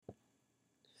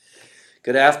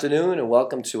Good afternoon and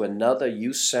welcome to another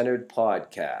youth-centered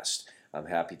podcast. I'm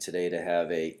happy today to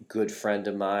have a good friend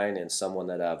of mine and someone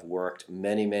that I've worked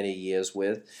many, many years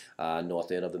with,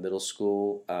 North Andover Middle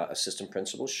School Assistant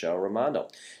Principal Cheryl Raimondo.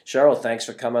 Cheryl, thanks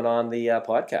for coming on the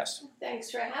podcast. Thanks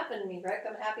for having me, Rick.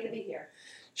 I'm happy to be here.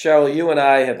 Cheryl, you and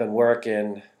I have been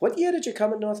working. What year did you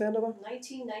come in North Andover?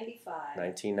 1995.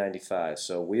 1995.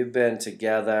 So we've been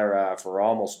together for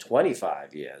almost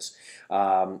 25 years.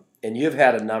 And you've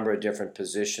had a number of different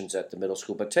positions at the middle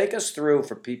school. But take us through,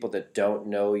 for people that don't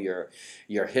know your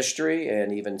history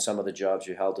and even some of the jobs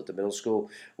you held at the middle school.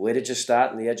 Where did you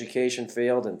start in the education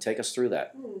field? And take us through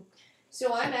that.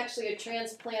 So I'm actually a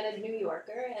transplanted New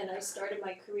Yorker, and I started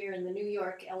my career in the New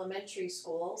York elementary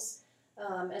schools.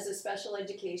 As a special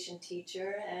education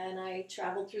teacher, and I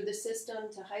traveled through the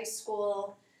system to high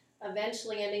school,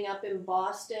 eventually ending up in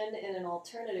Boston in an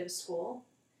alternative school.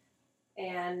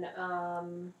 And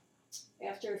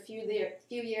after a few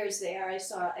years there, I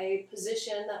saw a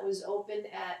position that was open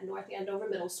at North Andover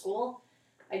Middle School.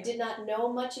 I did not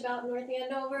know much about North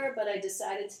Andover, but I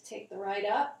decided to take the ride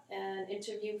up and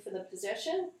interview for the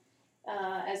position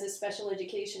as a special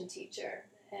education teacher.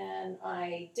 And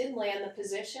I did land the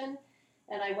position.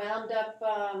 And I wound up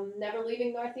never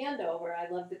leaving North Andover. I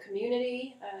loved the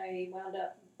community. I wound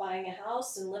up buying a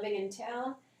house and living in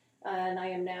town. And I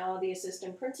am now the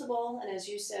assistant principal. And as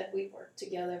you said, we've worked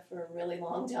together for a really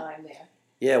long time there.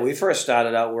 Yeah, we first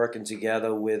started out working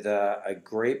together with a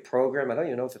great program. I don't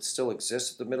even know if it still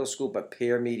exists at the middle school, but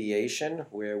peer mediation,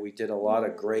 where we did a lot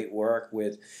of great work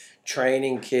with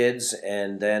training kids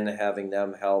and then having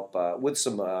them help with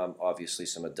some, obviously,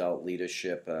 some adult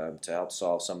leadership to help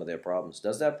solve some of their problems.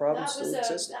 Does that problem still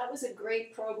exist? That was a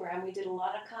great program. We did a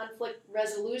lot of conflict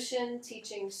resolution,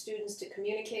 teaching students to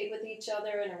communicate with each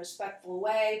other in a respectful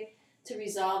way, to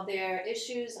resolve their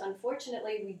issues.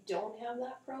 Unfortunately, we don't have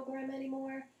that program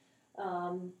anymore,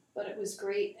 but it was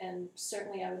great, and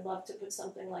certainly I would love to put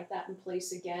something like that in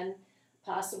place again.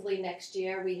 Possibly next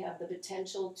year we have the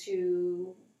potential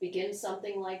to begin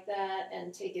something like that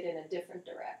and take it in a different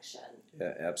direction.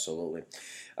 Yeah, absolutely.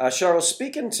 Cheryl,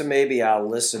 speaking to maybe our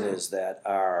listeners that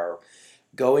are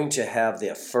going to have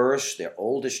their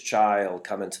oldest child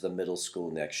come into the middle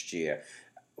school next year,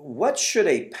 what should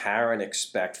a parent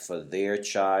expect for their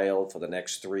child for the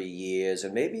next 3 years,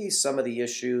 and maybe some of the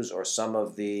issues or some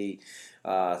of the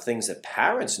things that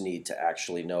parents need to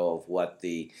actually know of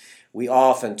we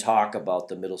often talk about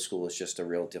the middle school as just a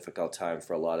real difficult time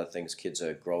for a lot of things. Kids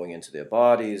are growing into their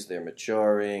bodies, they're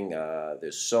maturing,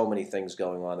 there's so many things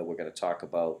going on that we're going to talk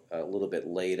about a little bit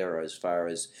later as far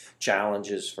as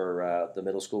challenges for the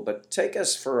middle school. But take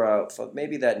us for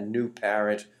maybe that new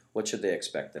parent, what should they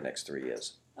expect the next 3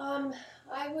 years?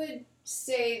 I would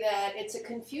say that it's a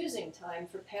confusing time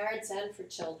for parents and for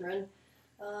children.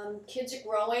 Kids are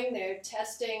growing, they're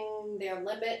testing their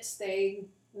limits, they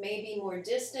may be more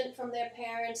distant from their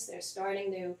parents, they're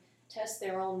starting to test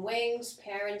their own wings.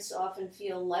 Parents often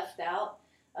feel left out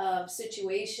of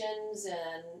situations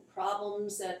and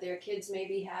problems that their kids may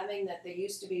be having that they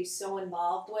used to be so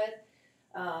involved with.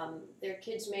 Their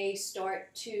kids may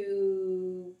start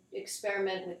to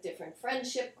experiment with different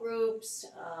friendship groups.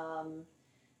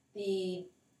 The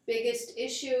biggest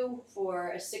issue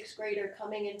for a sixth grader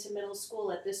coming into middle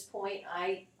school at this point,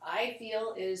 I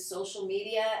feel, is social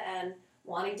media and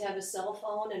wanting to have a cell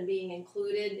phone and being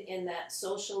included in that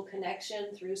social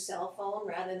connection through cell phone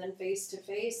rather than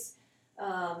face-to-face.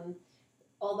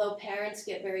 Although parents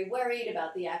get very worried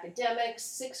about the academics,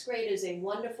 sixth grade is a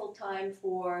wonderful time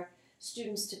for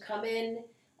students to come in,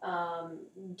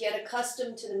 get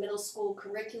accustomed to the middle school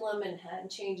curriculum and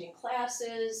changing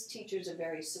classes. Teachers are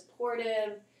very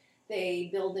supportive. They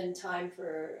build in time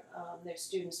for their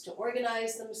students to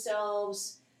organize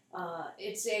themselves.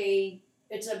 It's a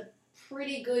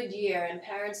pretty good year, and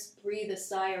parents breathe a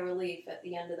sigh of relief at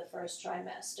the end of the first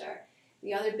trimester.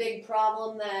 The other big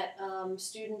problem that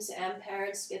students and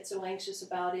parents get so anxious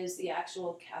about is the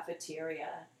actual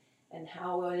cafeteria. And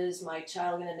how is my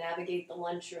child going to navigate the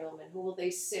lunchroom, and who will they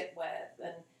sit with,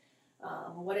 and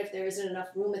what if there isn't enough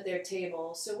room at their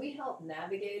table? So we help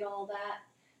navigate all that.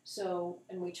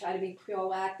 And we try to be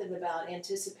proactive about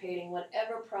anticipating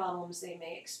whatever problems they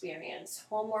may experience.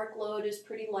 Homework load is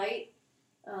pretty light,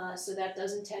 so that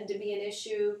doesn't tend to be an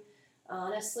issue.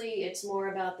 Honestly, it's more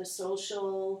about the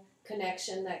social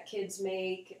connection that kids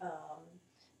make,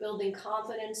 building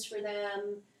confidence for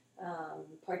them,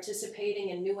 participating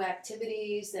in new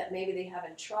activities that maybe they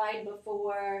haven't tried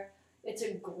before. It's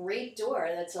a great door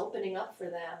that's opening up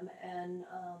for them, and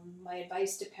my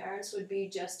advice to parents would be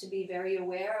just to be very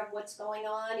aware of what's going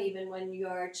on, even when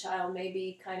your child may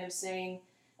be kind of saying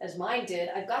as mine did.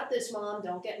 I've got this, Mom,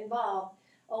 don't get involved.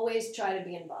 Always try to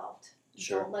be involved.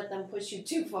 Sure. Don't let them push you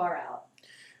too far out.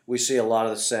 We see a lot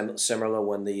of the similar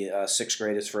when the sixth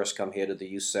graders first come here to the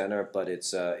youth center, but it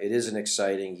is an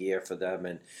exciting year for them,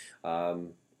 and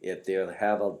if they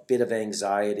have a bit of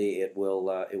anxiety, it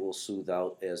will soothe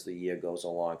out as the year goes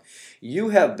along. You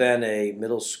have been a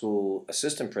middle school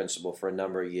assistant principal for a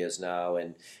number of years now,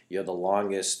 and you're the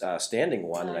longest standing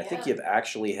one. And I think you've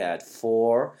actually had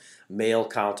 4 male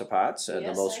counterparts. The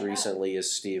Yes, most I have. recently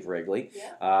is Steve Wrigley.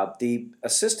 Yeah. The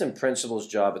assistant principal's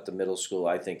job at the middle school,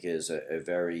 I think, is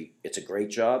it's a great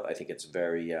job. I think it's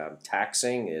very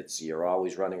taxing. You're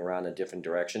always running around in a different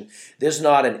direction. There's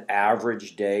not an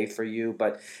average day for you,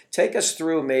 but take us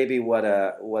through maybe what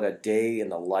a day in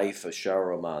the life of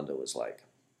Cheryl Raimondo is like.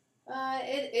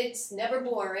 It's never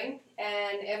boring,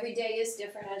 and every day is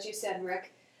different, as you said,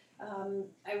 Rick.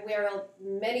 I wear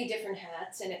many different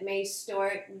hats, and it may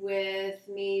start with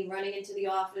me running into the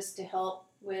office to help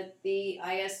with the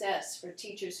ISS for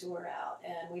teachers who are out,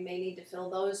 and we may need to fill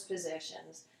those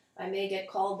positions. I may get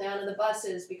called down to the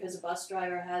buses because a bus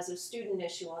driver has a student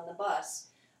issue on the bus.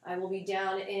 I will be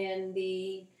down in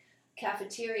the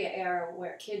cafeteria area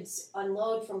where kids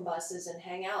unload from buses and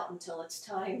hang out until it's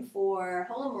time for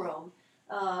homeroom.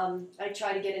 I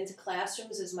try to get into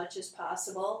classrooms as much as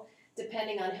possible.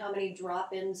 Depending on how many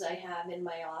drop-ins I have in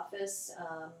my office,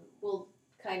 will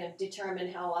kind of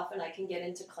determine how often I can get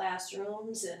into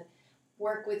classrooms and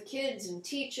work with kids and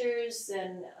teachers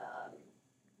and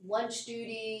lunch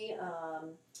duty,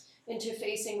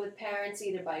 interfacing with parents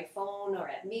either by phone or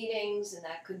at meetings, and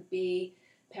that could be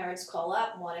parents call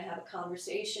up, want to have a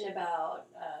conversation about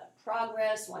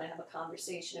progress, want to have a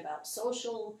conversation about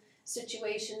social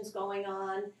situations going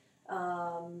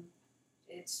on.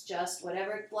 It's just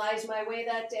whatever flies my way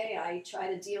that day, I try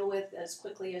to deal with as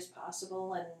quickly as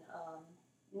possible, and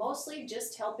mostly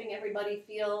just helping everybody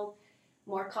feel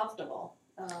more comfortable,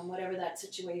 whatever that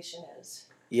situation is.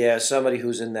 Yeah, somebody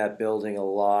who's in that building a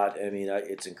lot. I mean,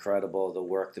 it's incredible the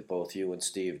work that both you and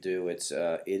Steve do. It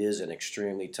is an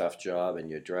extremely tough job, and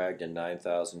you're dragged in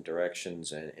 9,000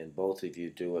 directions, and both of you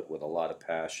do it with a lot of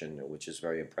passion, which is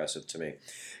very impressive to me.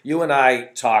 You and I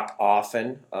talk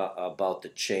often about the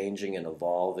changing and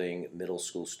evolving middle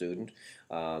school student.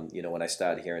 When I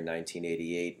started here in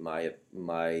 1988,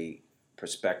 my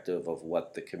perspective of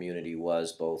what the community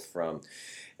was, both from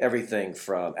everything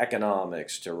from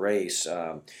economics to race.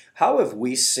 How have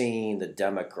we seen the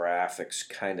demographics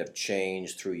kind of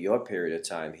change through your period of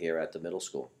time here at the middle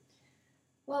school?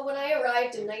 Well, when I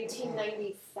arrived in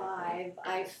 1995,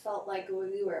 I felt like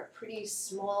we were a pretty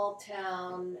small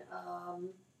town,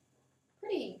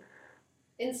 pretty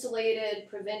insulated,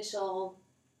 provincial,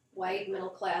 white,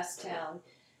 middle-class town.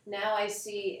 Now I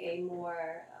see a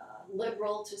more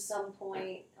liberal to some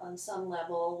point on some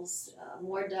levels,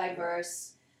 more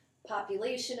diverse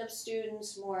population of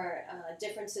students, more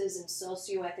differences in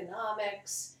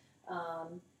socioeconomics,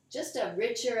 just a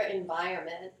richer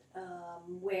environment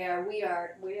where we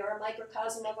are a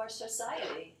microcosm of our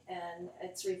society, and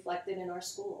it's reflected in our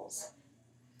schools.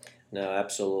 No,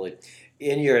 absolutely.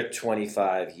 In your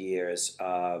 25 years,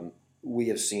 we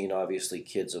have seen obviously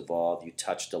kids evolve. You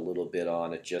touched a little bit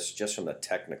on it just from the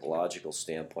technological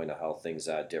standpoint of how things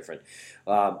are different.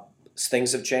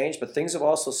 Things have changed, but things have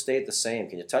also stayed the same.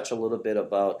 Can you touch a little bit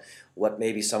about what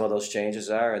maybe some of those changes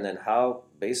are, and then how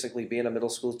basically being a middle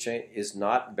school is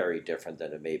not very different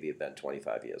than it maybe have been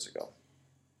 25 years ago?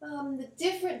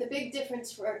 The big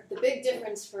difference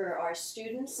for our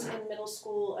students in middle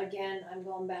school, again, I'm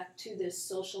going back to this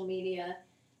social media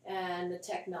and the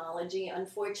technology.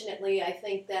 Unfortunately, I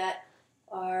think that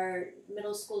our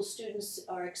middle school students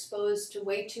are exposed to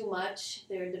way too much.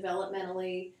 They're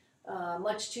developmentally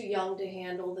much too young to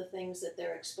handle the things that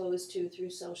they're exposed to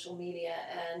through social media,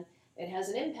 and it has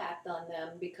an impact on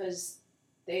them because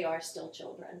they are still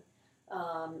children.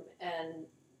 And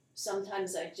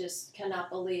sometimes I just cannot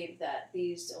believe that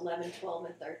these 11, 12,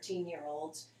 and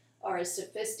 13-year-olds are as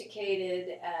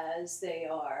sophisticated as they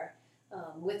are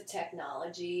with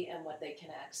technology and what they can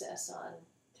access on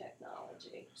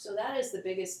technology. So that is the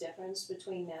biggest difference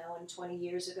between now and 20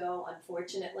 years ago.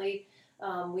 Unfortunately,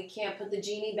 we can't put the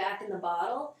genie back in the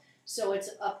bottle, so it's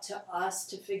up to us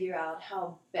to figure out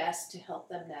how best to help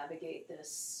them navigate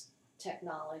this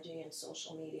technology and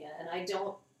social media. And I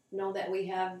don't know that we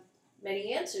have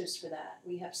many answers for that.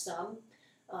 We have some,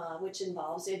 which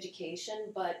involves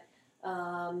education, but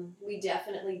we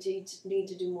definitely need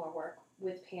to do more work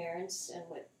with parents and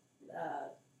with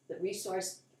the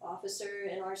resource officer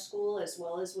in our school, as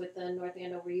well as with the North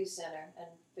Andover Youth Center, and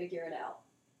figure it out.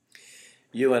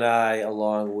 You and I,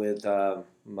 along with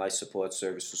my support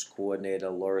services coordinator,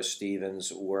 Laura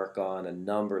Stevens, work on a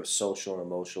number of social and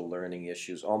emotional learning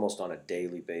issues almost on a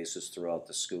daily basis throughout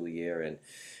the school year. And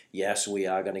yes, we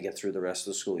are going to get through the rest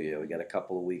of the school year. We got a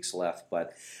couple of weeks left,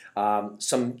 but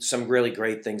some really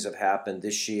great things have happened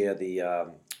this year.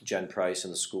 The Jen Price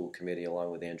and the school committee, along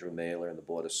with Andrew Mailer and the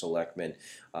Board of Selectmen,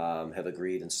 have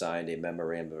agreed and signed a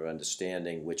memorandum of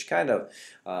understanding, which kind of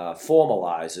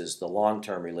formalizes the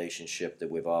long-term relationship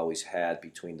that we've always had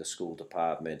between the school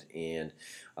department and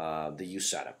the youth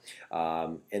center.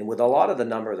 And with a lot of the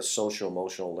number of the social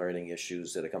emotional learning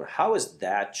issues that are coming, how has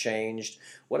that changed?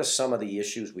 What are some of the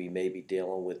issues we may be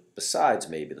dealing with besides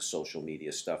maybe the social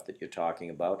media stuff that you're talking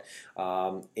about?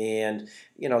 And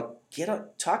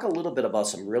talk a little bit about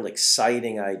some real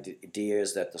exciting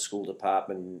ideas that the school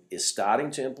department is starting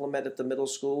to implement at the middle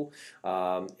school,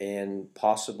 and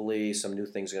possibly some new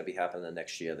things are going to be happening the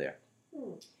next year there.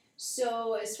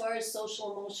 So as far as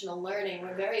social emotional learning,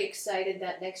 we're very excited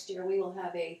that next year we will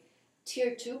have a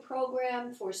Tier 2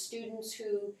 program for students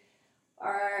who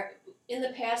are, in the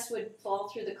past, would fall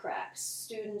through the cracks.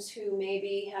 Students who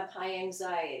maybe have high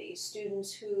anxiety,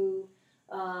 students who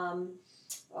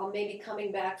are maybe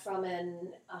coming back from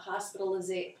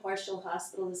a partial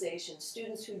hospitalization,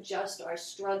 students who just are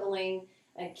struggling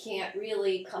and can't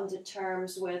really come to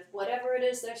terms with whatever it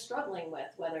is they're struggling with,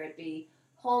 whether it be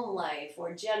home life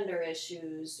or gender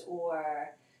issues or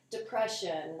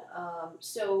depression.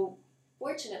 So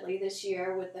fortunately this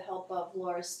year, with the help of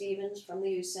Laura Stevens from the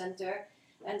Youth Center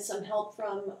and some help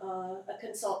from a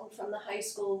consultant from the high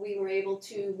school, we were able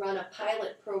to run a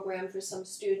pilot program for some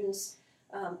students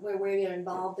where we are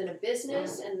involved in a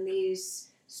business, and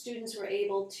these students were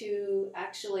able to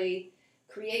actually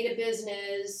create a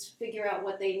business, figure out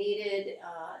what they needed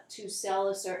to sell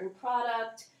a certain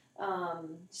product,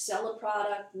 sell a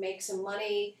product, make some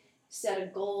money, set a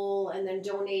goal, and then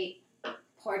donate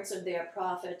parts of their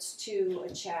profits to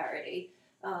a charity.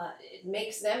 It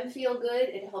makes them feel good.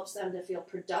 It helps them to feel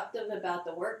productive about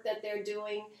the work that they're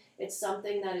doing. It's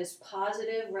something that is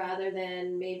positive rather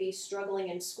than maybe struggling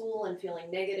in school and feeling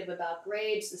negative about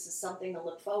grades. This is something to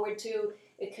look forward to.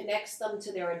 It connects them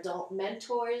to their adult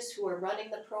mentors who are running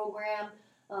the program.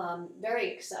 Very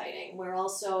exciting.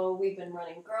 We've been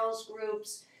running girls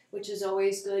groups, which is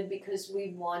always good because we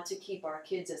want to keep our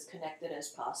kids as connected as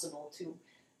possible to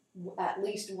at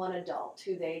least one adult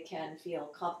who they can feel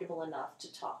comfortable enough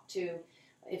to talk to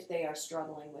if they are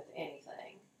struggling with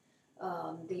anything.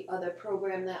 The other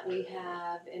program that we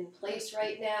have in place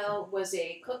right now was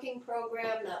a cooking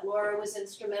program that Laura was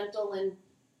instrumental in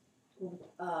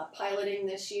piloting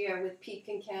this year with Pete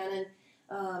Kincannon.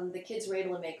 The kids were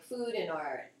able to make food in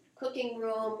our cooking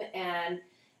room and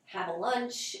have a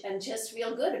lunch and just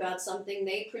feel good about something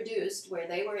they produced where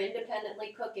they were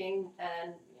independently cooking.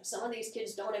 And some of these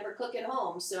kids don't ever cook at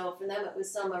home, so for them it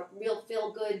was a real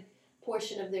feel-good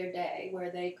portion of their day where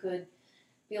they could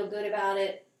feel good about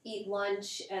it, eat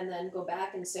lunch, and then go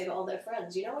back and say to all their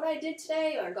friends, you know what I did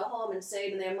today? Or go home and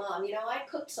say to their mom, I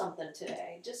cooked something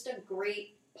today. Just a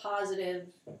great, positive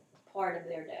part of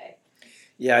their day.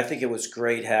 Yeah, I think it was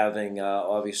great having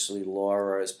obviously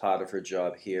Laura as part of her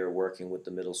job here working with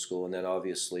the middle school, and then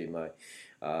obviously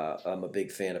I'm a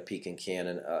big fan of Pete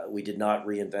Kincannon. We did not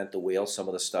reinvent the wheel. Some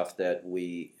of the stuff that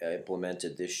we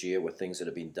implemented this year were things that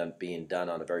have been being done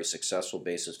on a very successful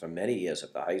basis for many years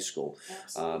at the high school.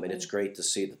 And it's great to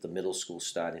see that the middle school is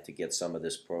starting to get some of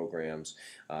these programs,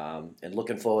 and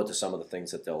looking forward to some of the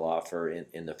things that they'll offer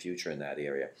in the future in that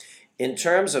area. In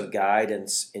terms of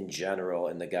guidance in general,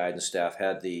 and the guidance staff,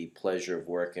 had the pleasure of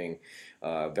working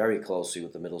very closely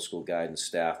with the middle school guidance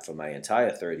staff for my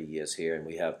entire 30 years here, and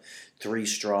we have 3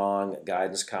 strong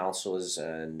guidance counselors,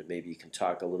 and maybe you can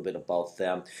talk a little bit about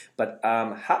them. But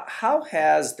how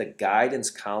has the guidance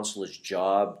counselor's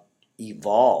job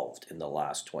evolved in the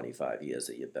last 25 years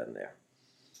that you've been there?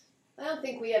 I don't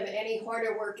think we have any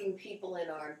harder working people in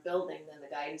our building than the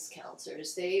guidance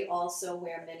counselors. They also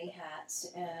wear many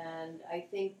hats, and I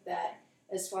think that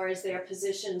as far as their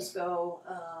positions go,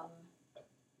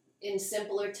 in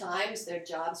simpler times their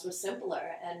jobs were simpler,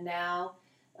 and now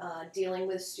dealing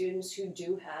with students who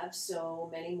do have so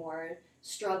many more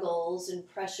struggles and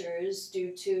pressures due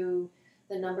to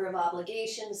the number of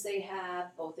obligations they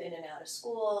have both in and out of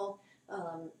school,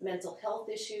 mental health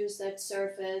issues that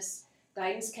surface.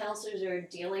 Guidance counselors are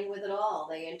dealing with it all.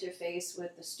 They interface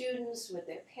with the students, with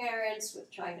their parents,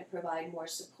 with trying to provide more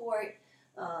support,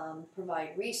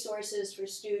 provide resources for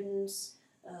students,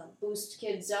 boost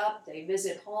kids up. They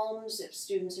visit homes if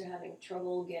students are having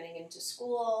trouble getting into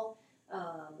school.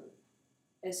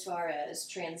 As far as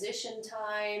transition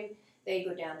time, They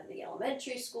go down to the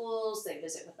elementary schools, they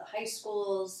visit with the high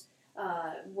schools,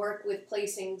 work with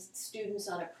placing students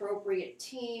on appropriate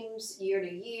teams year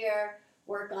to year,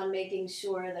 work on making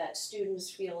sure that students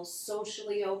feel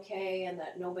socially okay and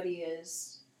that nobody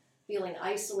is feeling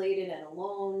isolated and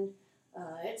alone.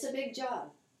 It's a big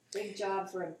job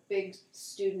for a big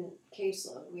student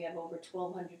caseload. We have over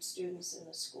 1,200 students in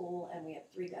the school, and we have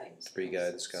three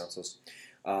guidance counselors.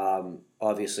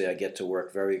 Obviously, I get to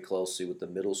work very closely with the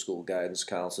middle school guidance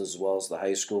counselors as well as the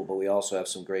high school, but we also have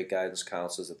some great guidance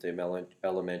counselors at the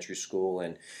elementary school,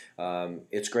 and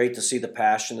it's great to see the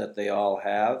passion that they all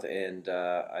have, and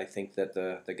I think that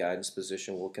the guidance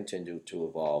position will continue to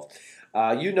evolve.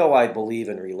 I believe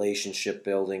in relationship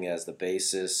building as the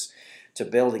basis to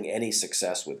building any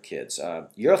success with kids.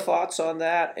 Your thoughts on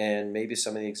that, and maybe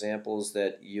some of the examples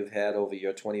that you've had over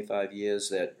your 25 years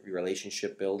that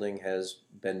relationship building has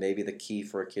been maybe the key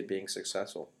for a kid being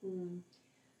successful? You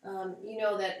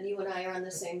know that you and I are on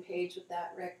the same page with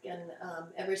that, Rick, and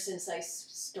ever since I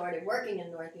started working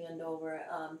in North Andover,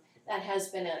 that has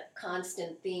been a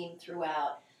constant theme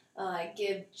throughout. I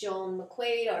give Joan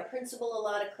McQuaid, our principal, a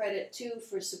lot of credit too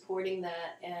for supporting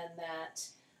that, and that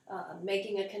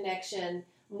making a connection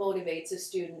motivates a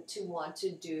student to want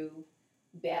to do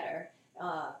better,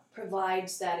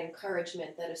 provides that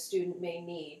encouragement that a student may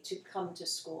need to come to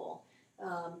school,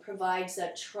 provides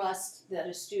that trust that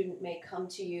a student may come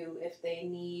to you if they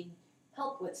need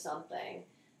help with something.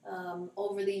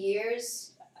 Over the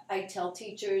years, I tell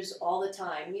teachers all the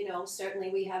time, certainly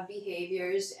we have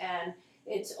behaviors, and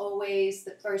it's always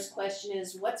the first question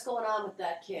is, what's going on with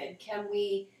that kid? Can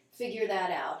we figure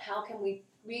that out? How can we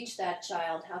reach that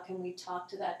child? How can we talk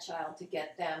to that child to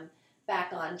get them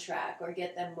back on track or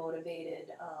get them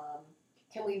motivated?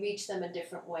 Can we reach them a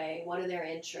different way? What are their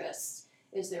interests?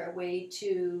 Is there a way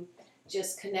to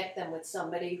just connect them with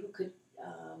somebody who could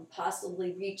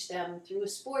possibly reach them through a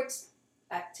sports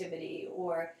activity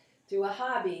or through a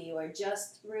hobby or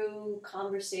just through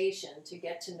conversation to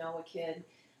get to know a kid?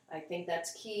 I think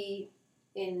that's key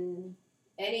in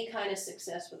any kind of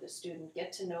success with a student.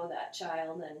 Get to know that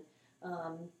child, and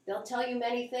they'll tell you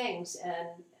many things, and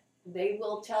they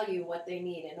will tell you what they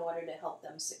need in order to help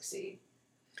them succeed.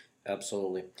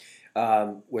 Absolutely.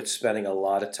 We're spending a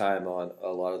lot of time on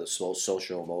a lot of the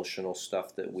social emotional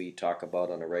stuff that we talk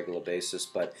about on a regular basis,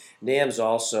 but NAMS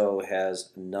also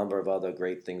has a number of other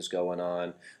great things going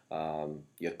on.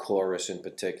 Your chorus in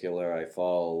particular, I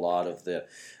follow a lot of the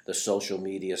social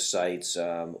media sites.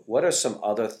 What are some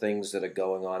other things that are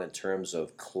going on in terms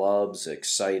of clubs,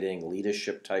 exciting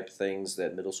leadership type things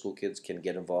that middle school kids can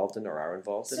get involved in or are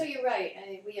involved in? So you're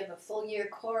right. We have a full year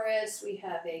chorus. We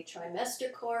have a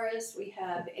trimester chorus. We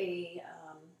have a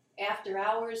after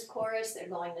hours chorus. They're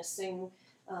going to sing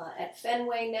at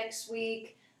Fenway next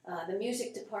week. The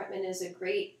music department is a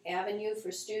great avenue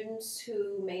for students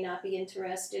who may not be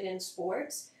interested in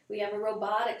sports. We have a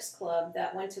robotics club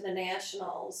that went to the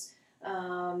nationals.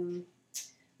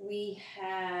 We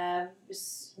have,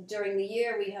 during the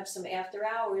year, we have some after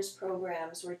hours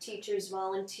programs where teachers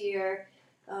volunteer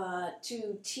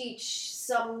to teach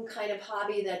some kind of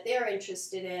hobby that they're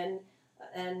interested in,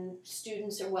 and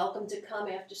students are welcome to come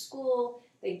after school.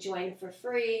 They join for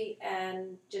free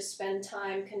and just spend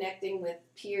time connecting with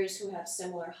peers who have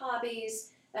similar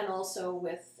hobbies and also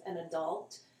with an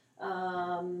adult.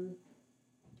 Of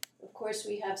course,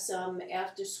 we have some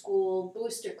after-school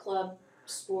booster club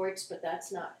sports, but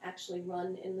that's not actually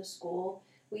run in the school.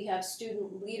 We have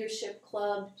Student Leadership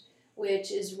Club,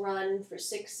 which is run for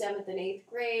 6th, 7th, and 8th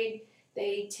grade.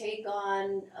 They take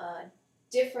on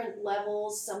different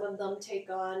levels. Some of them take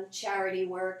on charity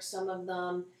work. Some of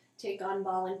them take on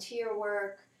volunteer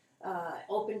work,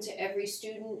 open to every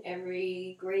student.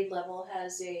 Every grade level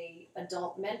has a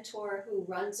adult mentor who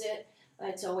runs it.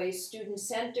 It's always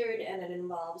student-centered, and it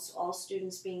involves all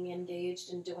students being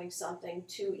engaged in doing something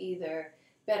to either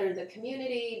better the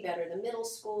community, better the middle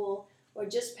school, or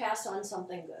just pass on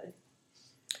something good.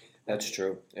 That's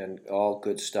true, and all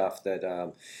good stuff that,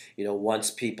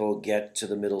 once people get to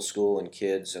the middle school and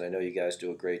kids, and I know you guys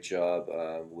do a great job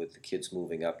with the kids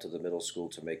moving up to the middle school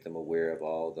to make them aware of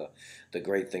all the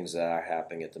great things that are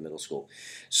happening at the middle school.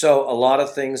 So a lot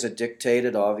of things are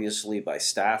dictated, obviously, by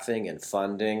staffing and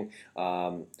funding.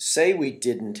 Say we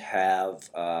didn't have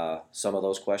some of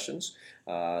those questions.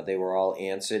 They were all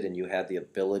answered, and you had the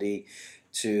ability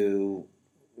to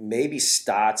maybe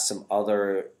start some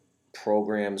other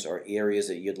programs or areas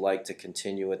that you'd like to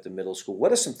continue at the middle school.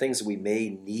 What are some things that we may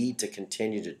need to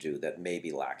continue to do that may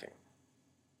be lacking?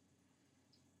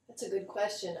 That's a good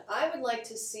question. I would like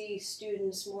to see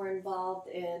students more involved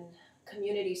in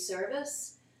community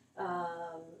service.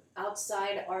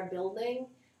 outside our building.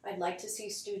 I'd like to see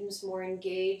students more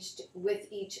engaged with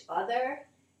each other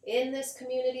in this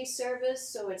community service,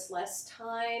 so it's less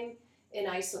time in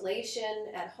isolation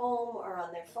at home or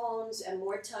on their phones and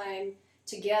more time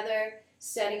together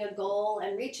setting a goal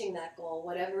and reaching that goal,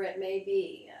 whatever it may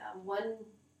be. One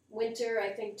winter, I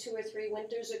think 2 or 3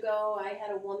 winters ago, I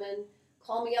had a woman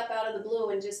call me up out of the blue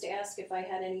and just ask if I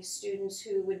had any students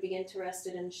who would be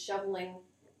interested in shoveling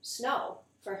snow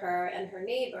for her and her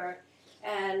neighbor.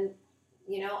 And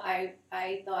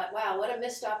I thought, wow, what a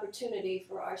missed opportunity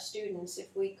for our students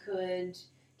if we could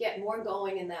get more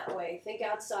going in that way. Think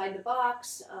outside the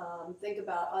box, think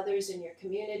about others in your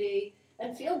community,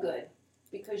 and feel good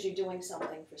because you're doing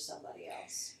something for somebody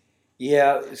else.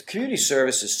 Yeah, community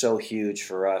service is so huge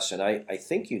for us, and I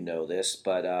think you know this,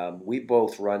 but we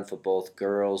both run for both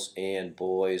girls and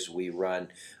boys. We run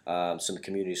some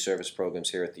community service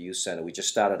programs here at the Youth Center. We just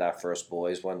started our first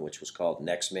boys one, which was called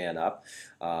Next Man Up,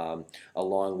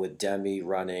 along with Demi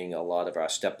running a lot of our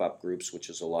Step Up groups, which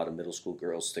is a lot of middle school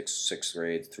girls, sixth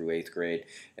grade through 8th grade,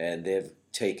 and they've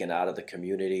taken out of the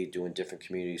community doing different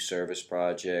community service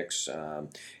projects, and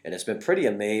it's been pretty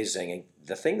amazing. And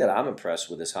the thing that I'm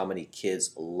impressed with is how many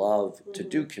kids love to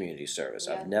do community service.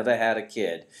 Yeah. I've never had a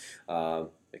kid,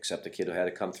 except a kid who had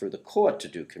to come through the court to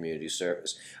do community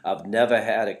service. I've never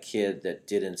had a kid that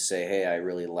didn't say, hey, I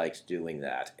really liked doing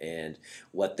that. And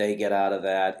what they get out of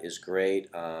that is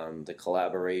great. The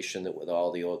collaboration that with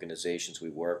all the organizations we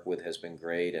work with has been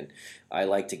great. And I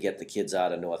like to get the kids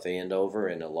out of North Andover,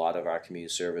 and a lot of our community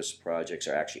service projects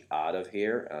are actually out of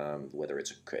here, whether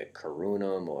it's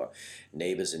Carunum or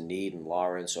Neighbors in Need in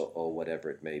Lawrence or whatever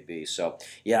it may be. So,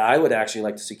 yeah, I would actually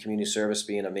like to see community service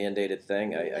being a mandated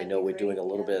thing. I know we're doing a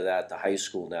little bit of that at the high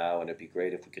school now, and it'd be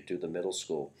great if we could do the middle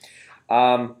school.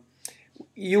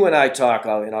 You and I talk,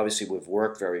 and obviously we've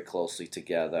worked very closely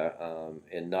together,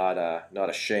 and not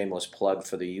a shameless plug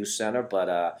for the youth center,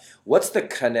 but what's the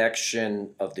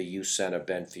connection of the youth center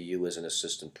been for you as an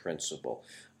assistant principal?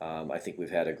 I think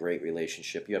we've had a great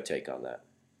relationship. Your take on that?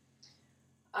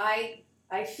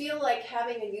 I feel like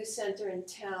having a youth center in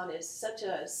town is such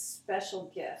a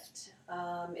special gift.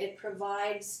 It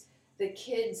provides the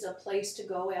kids a place to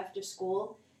go after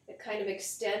school. It kind of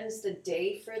extends the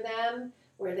day for them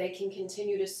where they can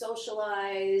continue to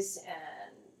socialize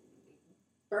and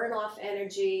burn off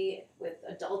energy with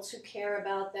adults who care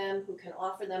about them, who can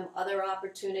offer them other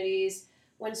opportunities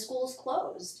when school's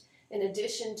closed, in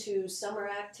addition to summer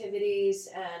activities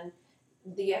and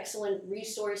the excellent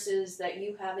resources that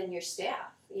you have in your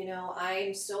staff.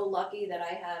 I'm so lucky that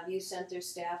I have youth center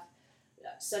staff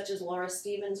such as Laura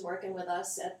Stevens working with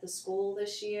us at the school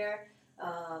this year.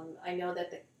 I know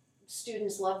that the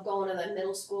students love going to the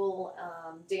middle school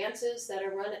dances that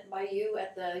are run by you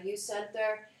at the youth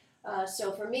center.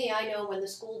 So for me, I know when the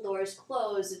school doors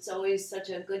close, it's always such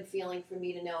a good feeling for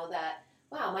me to know that,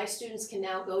 wow, my students can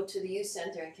now go to the youth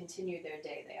center and continue their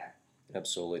day there.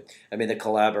 Absolutely. I mean, the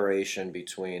collaboration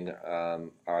between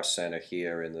our center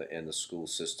here and the school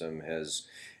system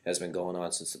has been going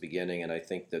on since the beginning, and I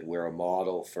think that we're a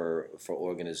model for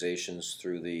organizations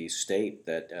through the state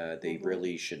that they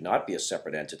really should not be a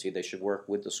separate entity. They should work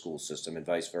with the school system and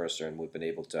vice versa, and we've been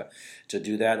able to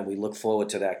do that, and we look forward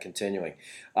to that continuing.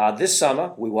 This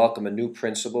summer, we welcome a new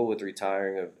principal with the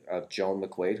retiring of Joan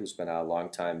McQuaid, who's been our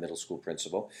longtime middle school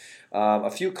principal.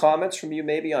 A few comments from you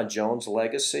maybe on Joan's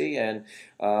legacy, and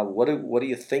what do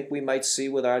you think we might see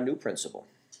with our new principal?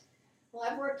 Well,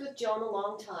 I've worked with Joan a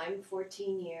long time,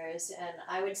 14 years, and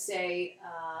I would say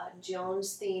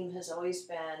Joan's theme has always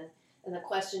been, and the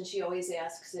question she always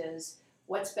asks is,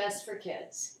 what's best for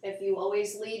kids? If you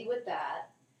always lead with that,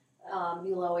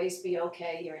 you'll always be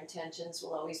okay. Your intentions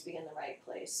will always be in the right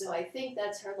place. So I think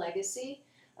that's her legacy.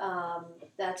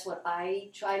 That's what I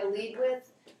try to lead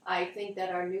with. I think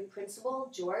that our new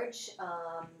principal, George,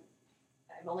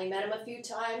 I've only met him a few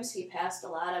times. He passed a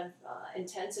lot of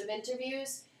intensive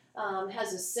interviews.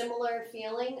 Has a similar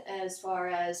feeling as far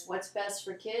as what's best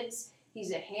for kids.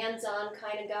 He's a hands-on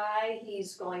kind of guy.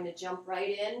 He's going to jump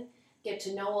right in, get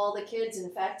to know all the kids. In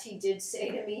fact, he did say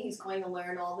to me he's going to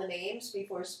learn all the names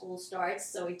before school starts,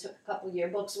 so he took a couple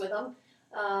yearbooks with him.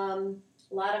 A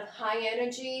lot of high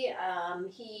energy.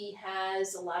 He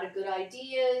has a lot of good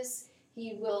ideas.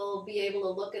 He will be able to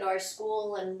look at our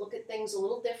school and look at things a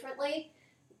little differently,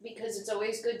 because it's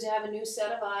always good to have a new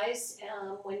set of eyes.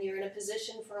 When you're in a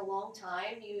position for a long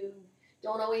time, you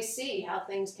don't always see how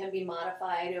things can be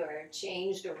modified or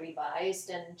changed or revised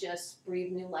and just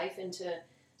breathe new life into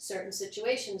certain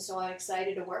situations. So I'm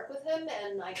excited to work with him,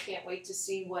 and I can't wait to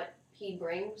see what he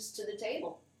brings to the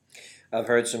table. I've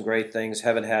heard some great things.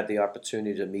 Haven't had the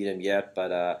opportunity to meet him yet,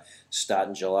 but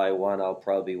starting July 1, I'll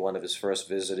probably be one of his first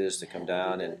visitors to come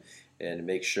down and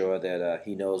make sure that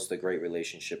he knows the great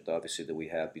relationship, obviously, that we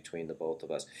have between the both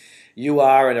of us. You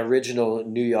are an original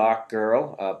New York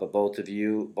girl, but both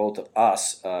of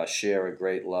us, share a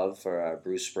great love for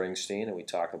Bruce Springsteen, and we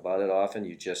talk about it often.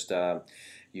 You just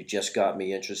got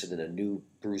me interested in a new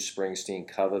Bruce Springsteen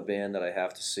cover band that I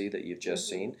have to see that you've just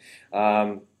seen.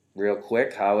 Real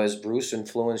quick, how has Bruce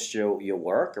influenced your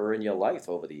work or in your life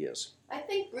over the years? I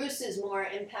think Bruce has more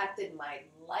impacted my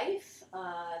life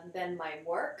than my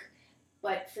work.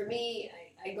 But for me,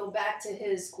 I go back to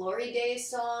his Glory Days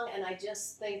song, and I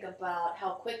just think about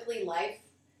how quickly life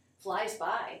flies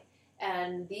by.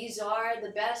 And these are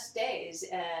the best days,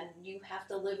 and you have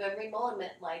to live every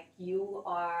moment like you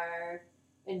are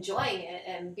enjoying it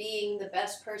and being the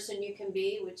best person you can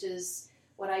be, which is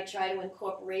what I try to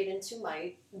incorporate into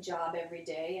my job every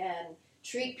day, and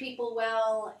treat people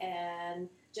well and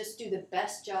just do the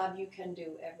best job you can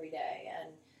do every day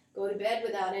and go to bed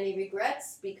without any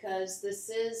regrets, because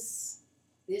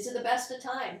these are the best of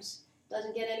times.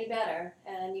 Doesn't get any better,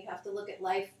 and you have to look at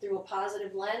life through a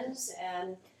positive lens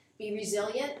and be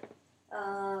resilient.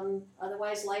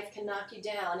 Otherwise life can knock you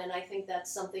down, and I think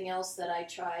that's something else that I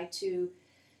try to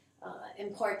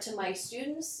impart to my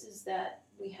students, is that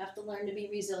we have to learn to be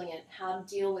resilient, how to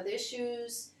deal with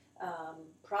issues,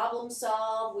 problem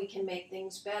solve. We can make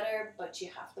things better, but you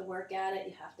have to work at it.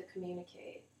 You have to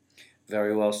communicate.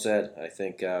 Very well said. I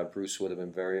think Bruce would have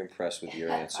been very impressed with your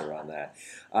answer on that.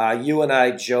 You and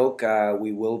I joke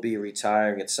we will be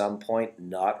retiring at some point,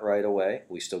 not right away.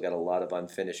 We still got a lot of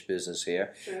unfinished business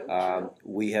here. True.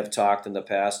 We have talked in the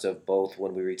past of both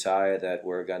when we retire that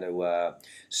we're going to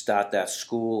start that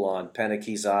school on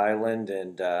Penakees Island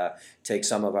and take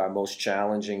some of our most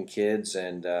challenging kids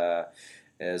and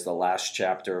as the last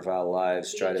chapter of our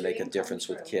lives, try to make a difference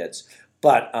with kids.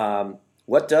 But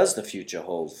what does the future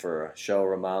hold for Cheryl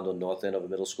Raimondo, North Andover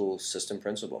Middle School Assistant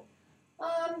Principal?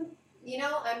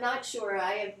 I'm not sure.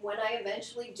 When I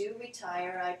eventually do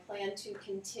retire, I plan to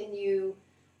continue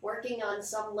working on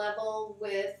some level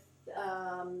with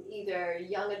either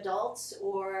young adults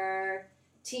or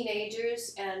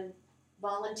teenagers and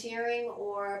volunteering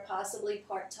or possibly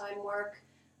part-time work.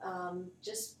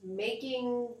 Just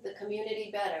making the community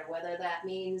better, whether that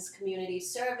means community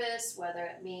service, whether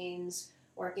it means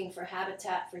working for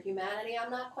Habitat for Humanity.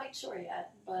 I'm not quite sure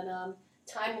yet, but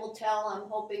time will tell. I'm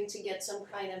hoping to get some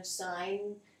kind of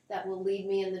sign that will lead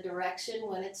me in the direction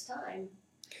when it's time.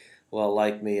 Well,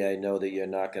 like me, I know that you're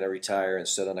not going to retire and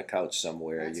sit on a couch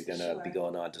somewhere. That's You're going to for be sure.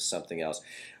 going on to something else.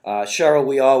 Cheryl,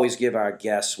 we always give our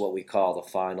guests what we call the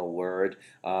final word.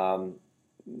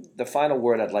 The final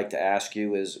word I'd like to ask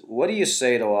you is, what do you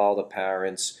say to all the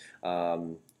parents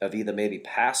of either maybe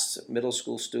past middle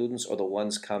school students or the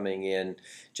ones coming in?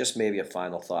 Just maybe a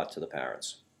final thought to the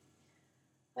parents.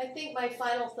 I think my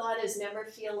final thought is never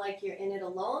feel like you're in it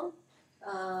alone.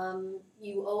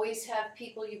 You always have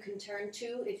people you can turn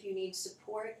to if you need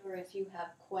support or if you have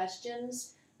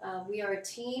questions. We are a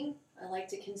team. I like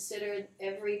to consider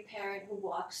every parent who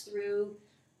walks through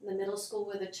the middle school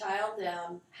with a child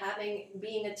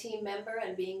being a team member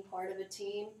and being part of a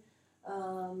team.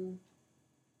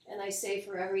 And I say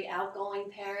for every outgoing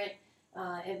parent,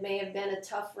 it may have been a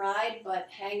tough ride, but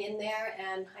hang in there,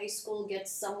 and high school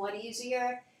gets somewhat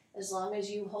easier as long as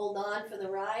you hold on for the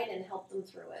ride and help them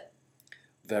through it.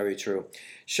 Very true.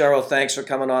 Cheryl, thanks for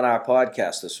coming on our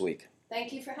podcast this week.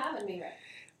 Thank you for having me, Rick.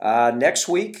 Next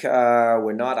week,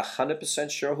 we're not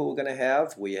 100% sure who we're going to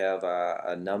have. We have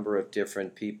a number of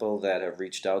different people that have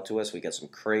reached out to us. We got some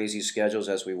crazy schedules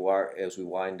as we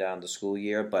wind down the school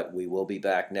year, but we will be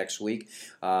back next week.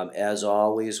 As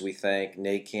always, we thank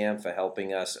NACAM for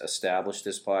helping us establish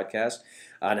this podcast.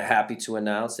 I'm happy to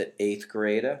announce that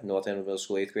North Andover Middle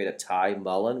School 8th grader Ty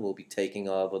Mullen will be taking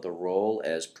over the role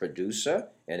as producer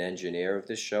and engineer of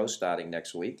this show starting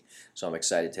next week. So I'm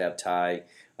excited to have Ty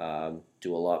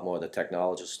do a lot more of the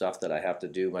technology stuff that I have to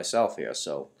do myself here.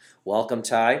 So welcome,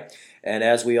 Ty. And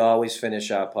as we always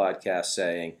finish our podcast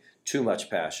saying, too much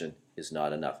passion is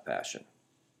not enough passion.